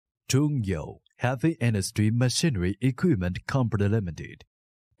Zhongyou Heavy Industry Machinery Equipment Company Limited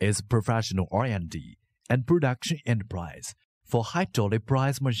is a professional R&D and production enterprise for hydraulic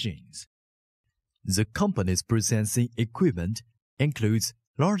press machines. The company's processing equipment includes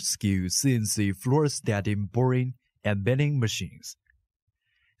large-scale CNC fluorostatic boring and milling machines,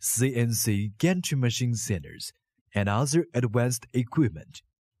 CNC gantry machine centers, and other advanced equipment.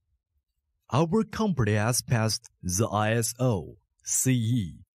 Our company has passed the ISO,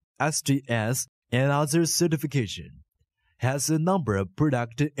 CE, SGS, and other certification, has a number of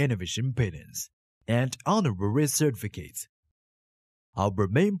product innovation patents, and honorary certificates. Our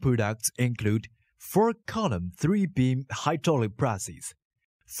main products include 4-column 3-beam hydraulic presses,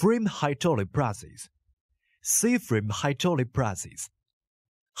 frame hydraulic presses, C-frame hydraulic presses,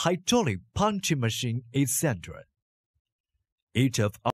 hydraulic punching machine, etc. Each of